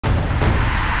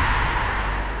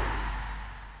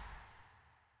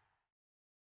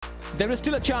There is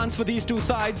still a chance for these two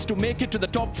sides to make it to the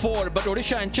top four, but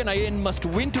Odisha and Chennaiyin must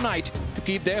win tonight to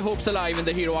keep their hopes alive in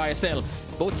the Hero ISL.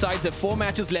 Both sides have 4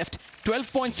 matches left,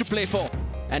 12 points to play for.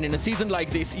 And in a season like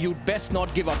this, you'd best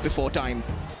not give up before time.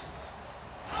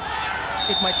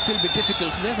 It might still be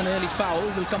difficult. There's an early foul.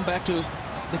 We'll come back to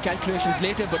the calculations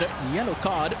later, but a yellow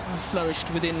card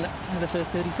flourished within the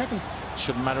first 30 seconds.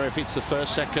 Shouldn't matter if it's the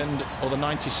first, second or the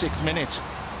 96th minute.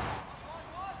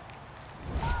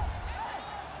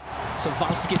 So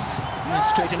Valskis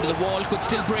straight into the wall, could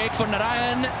still break for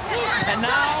Narayan. And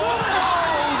now,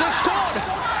 oh, they've scored!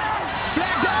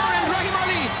 Flag down and Rahim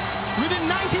Ali within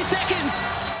 90 seconds.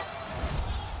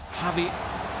 Javi.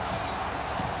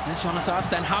 There's Jonathas,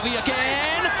 then Javi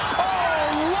again.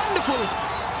 Oh, wonderful!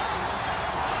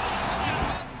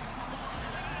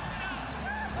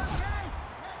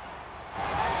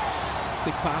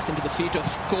 Quick pass into the feet of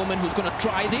Coleman, who's going to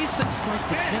try this. A slight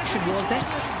deflection was there.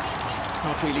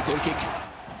 Not really, goal kick.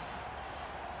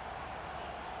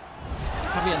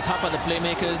 Javi and Thapa, the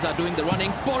playmakers, are doing the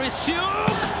running. Borisiuk!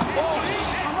 Oh!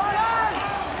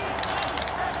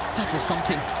 That was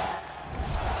something.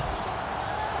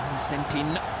 Sent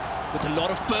in with a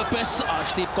lot of purpose.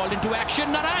 Arshdeep called into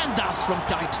action. Narayan Das from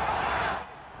tight.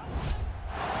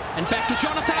 And back to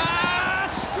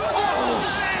Jonathas!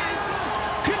 Oh!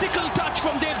 Critical touch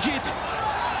from Devjit.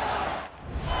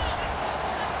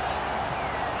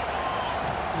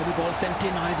 Early ball sent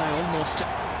in. Haridai almost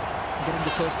getting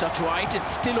the first touch right.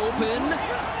 It's still open.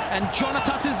 And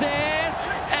Jonathas is there.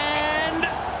 And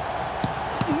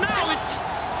now it's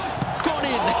gone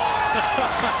in.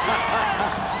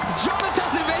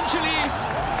 Jonathas eventually,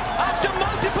 after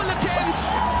multiple attempts.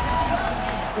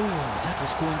 Oh, that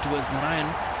was going towards Narayan.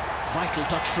 Vital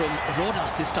touch from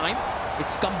Rodas this time.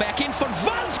 It's come back in for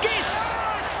Valskis.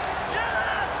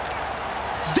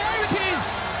 There it is.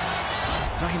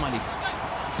 Rahim Ali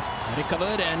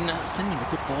recovered and sending a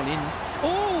good ball in.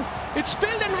 Oh, it's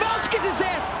spilled and Valskis is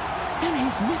there. And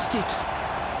he's missed it.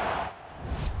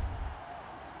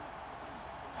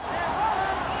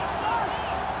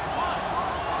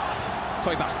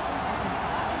 Toiba.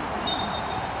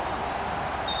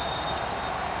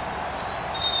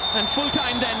 And full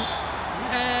time then.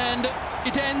 And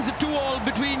it ends 2-2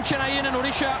 between Chennaiyin and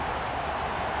Odisha.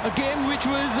 A game which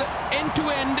was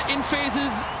end-to-end in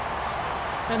phases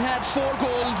and had 4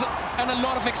 goals and a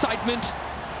lot of excitement.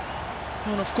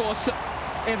 And of course,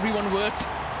 everyone worked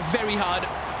very hard